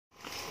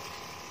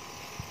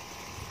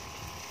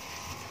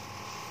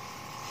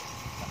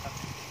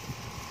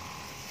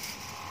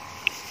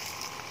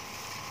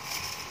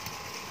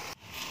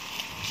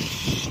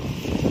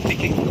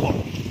cooking corn.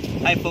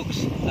 Hi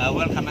folks,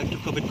 welcome back to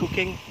COVID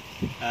Cooking,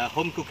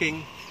 home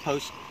cooking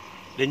post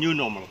the new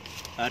normal.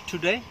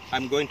 Today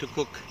I'm going to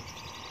cook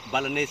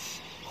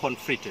Balinese corn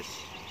fritters.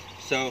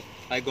 So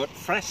I got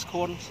fresh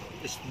corn,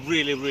 it's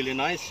really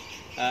nice,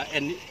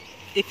 and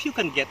if you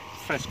can get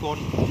fresh corn,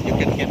 you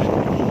can get it in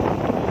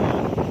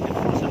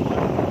frozen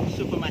one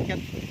supermarket,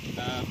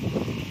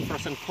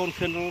 frozen corn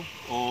kernel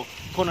or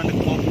corn on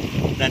the cob,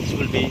 that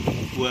will be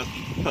work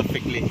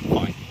perfectly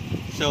fine.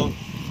 So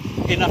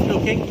enough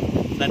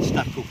talking, let's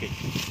start cooking.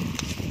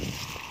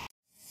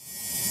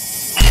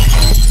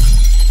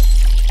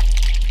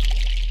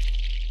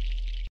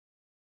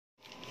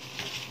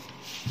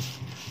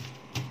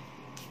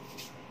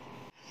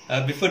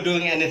 Before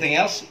doing anything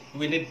else,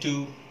 we need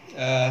to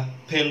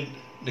peel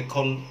the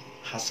corn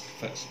husk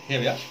first. Here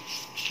we are.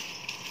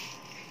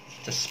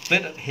 Just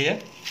split it here,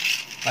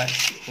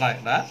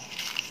 like that.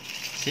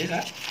 See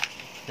that?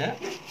 Yeah.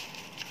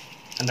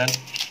 And then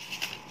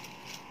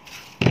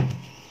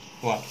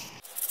one.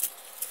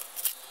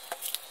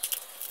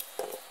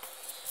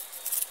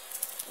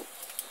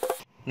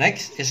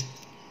 Next is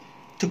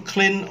to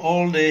clean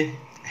all the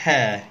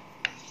hair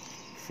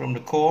from the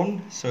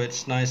corn, so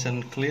it's nice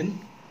and clean,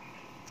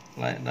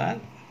 like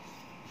that.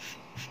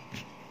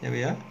 Here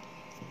we are.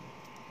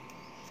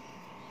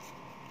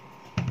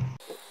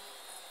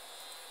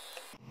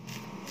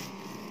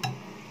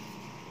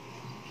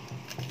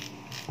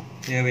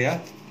 Here we are.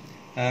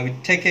 We're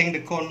taking the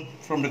corn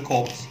from the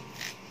cobs.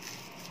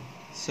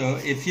 So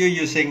if you're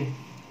using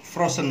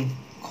frozen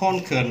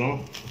corn kernel,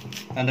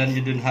 and then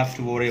you don't have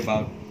to worry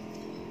about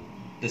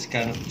this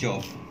kind of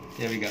job.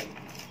 Here we go.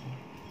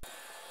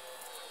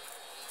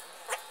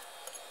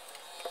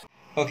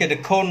 Okay, the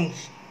corn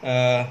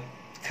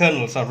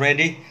kernels are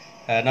ready.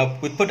 Now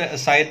we put it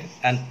aside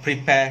and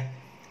prepare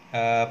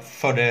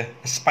for the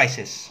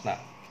spices. Now,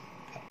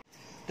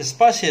 the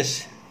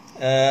spices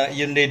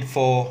you need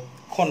for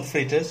corn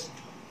fritters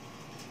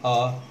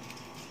are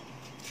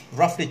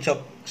roughly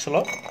chopped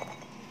shallot,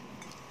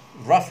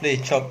 roughly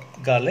chopped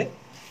garlic,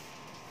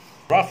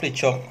 roughly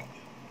chopped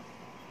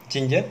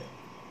ginger,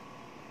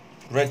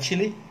 red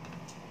chilli,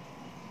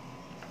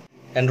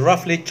 and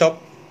roughly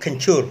chopped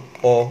kencur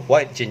or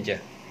white ginger,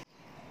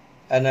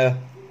 and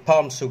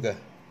palm sugar.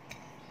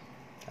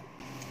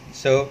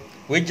 So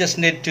we just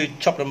need to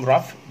chop them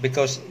rough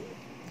because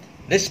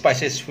these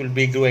spices will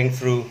be going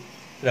through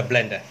the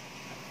blender.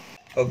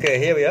 Okay,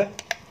 here we are.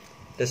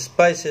 The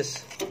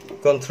spices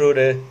gone through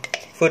the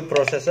food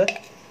processor.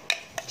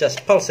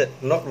 Just pulse it,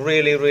 not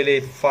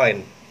really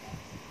fine.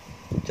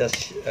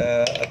 Just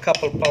a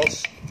couple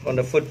pulse on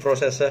the food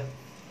processor,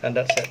 and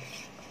that's it.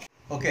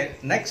 Okay,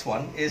 next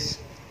one is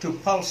to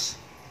pulse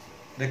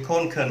the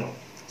corn kernel.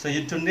 So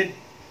you don't need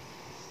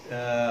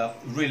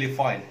really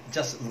fine,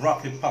 just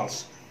roughly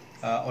pulse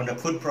on the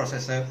food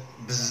processor,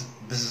 bzz,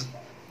 bzz,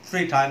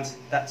 3 times,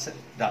 that's it,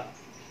 done.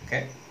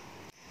 Okay.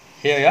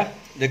 Here we are.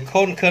 The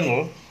corn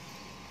kernel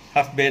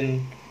have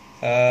been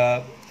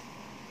gone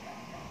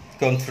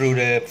through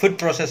the food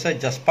processor,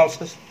 just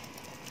pulses.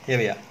 Here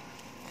we are.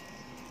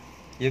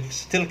 You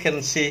still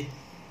can see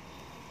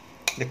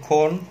the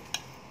corn,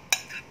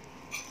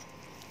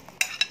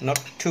 not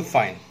too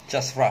fine,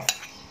 just rough.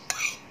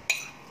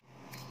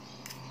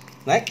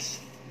 Next,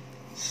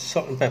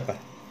 salt and pepper.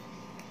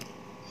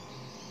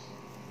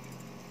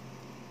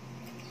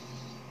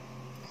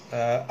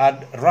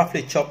 Add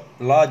roughly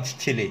chopped large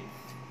chilli,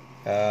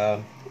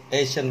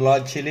 Asian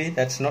large chilli.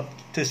 That's not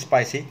too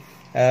spicy,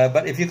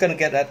 but if you can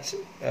get that,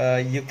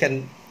 you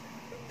can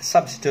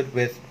substitute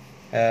with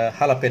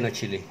jalapeno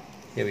chilli.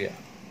 Here we are.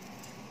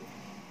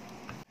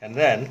 And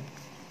then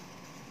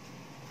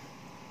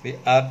we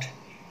add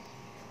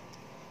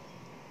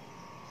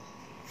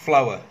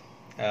flour.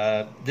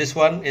 This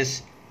one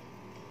is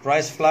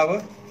rice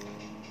flour,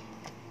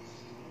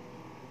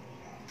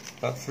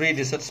 about 3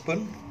 dessert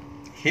spoon,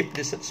 heaped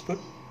dessert spoon,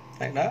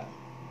 like that.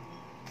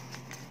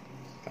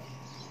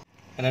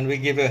 And then we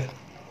give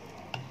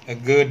a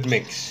good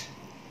mix.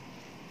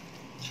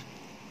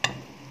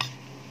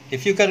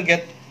 If you can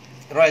get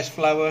rice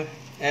flour,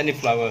 any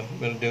flour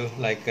will do,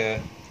 like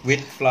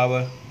wheat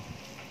flour,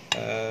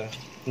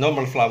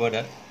 normal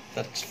flour,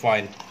 that's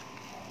fine.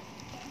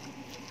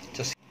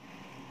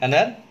 And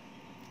then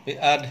we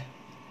add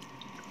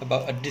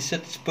about a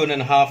dessert spoon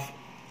and a half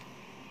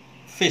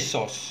fish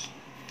sauce.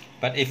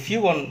 But if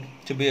you want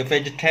to be a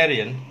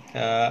vegetarian,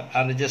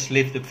 and just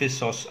leave the fish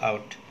sauce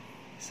out,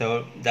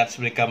 so that's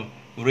become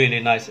really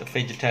nice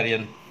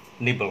vegetarian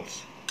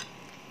nibbles.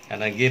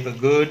 And I give a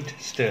good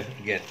stir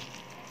again.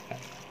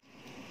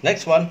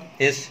 Next one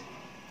is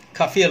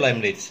kaffir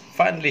lime leaves,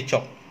 finely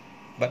chopped,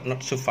 but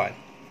not so fine.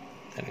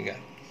 There we go.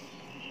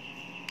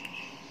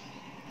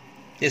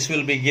 This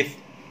will be give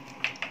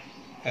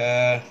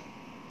a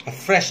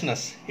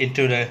freshness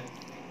into the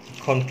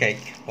corn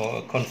cake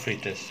or corn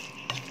fritters.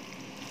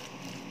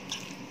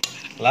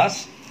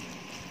 Last,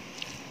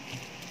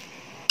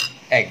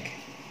 egg,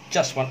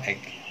 just 1 egg.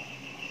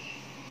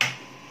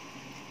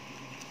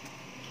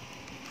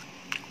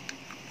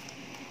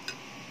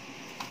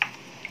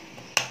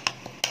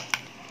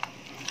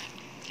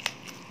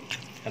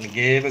 and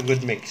give a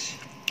good mix.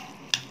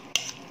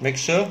 Make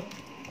sure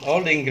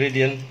all the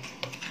ingredients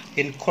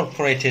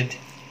incorporated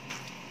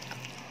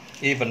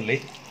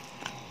evenly.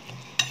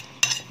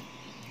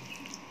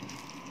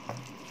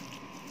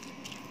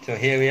 So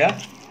here we are,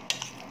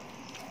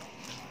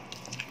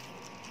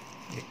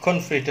 the corn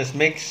fritters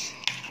mix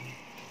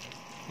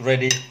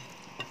ready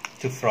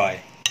to fry.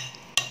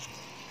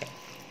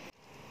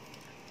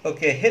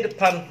 Okay, heat the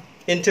pan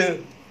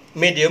into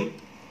medium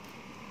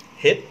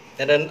heat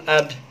and then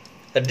add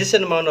a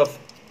decent amount of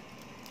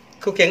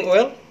cooking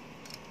oil,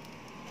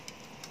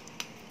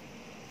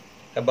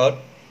 about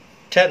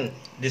 10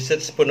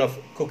 dessertspoons of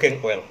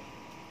cooking oil.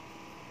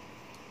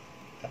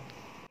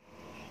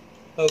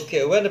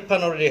 Okay, when the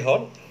pan already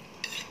hot,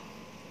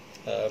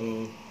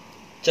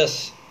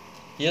 just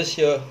use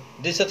your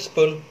dessert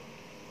spoon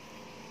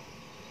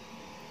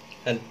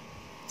and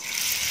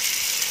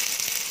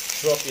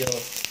drop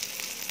your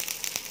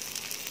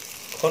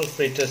corn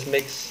fritters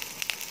mix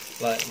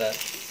like that.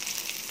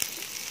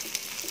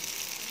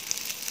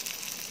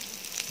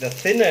 The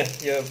thinner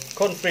your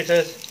corn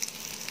fritters,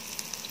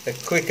 the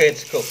quicker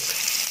it's cooked,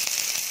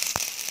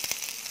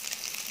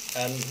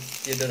 and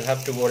you don't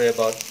have to worry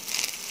about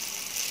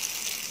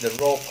the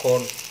raw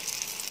corn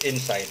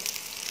inside.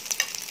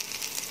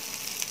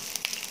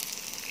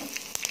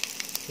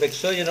 Make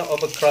sure you don't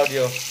overcrowd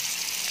your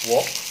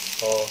wok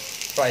or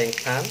frying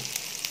pan,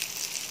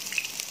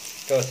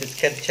 because it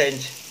can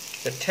change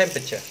the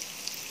temperature.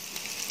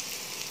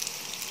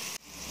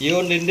 You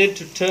only need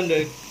to turn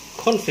the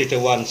corn fritter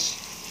once,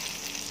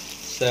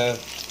 so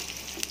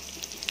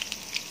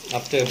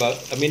after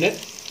about a minute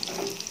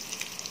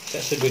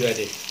that should be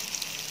ready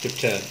to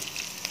turn.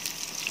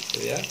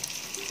 So yeah.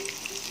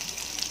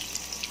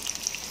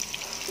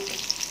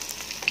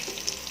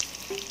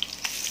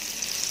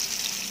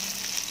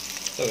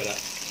 Look at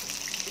that.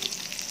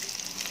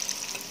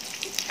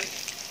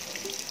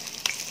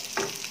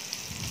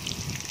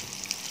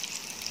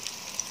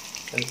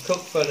 And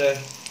cook for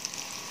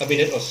a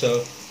minute or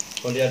so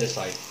on the other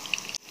side.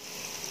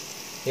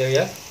 Here we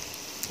are,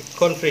 the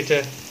corn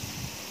fritter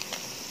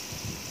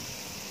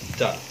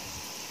done.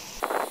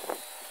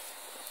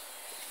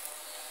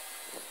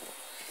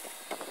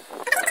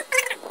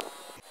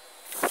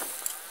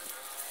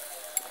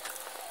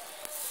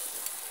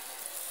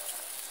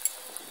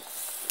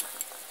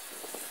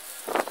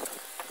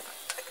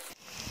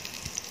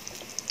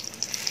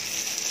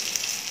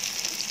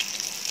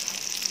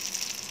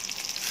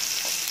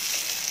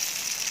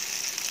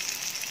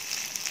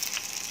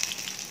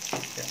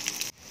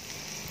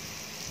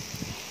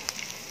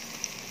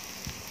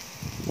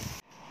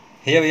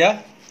 Here we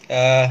are,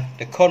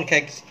 the corn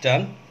cake is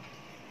done.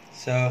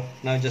 So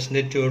now just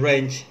need to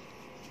arrange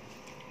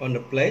on the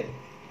plate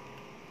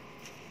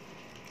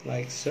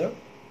like so.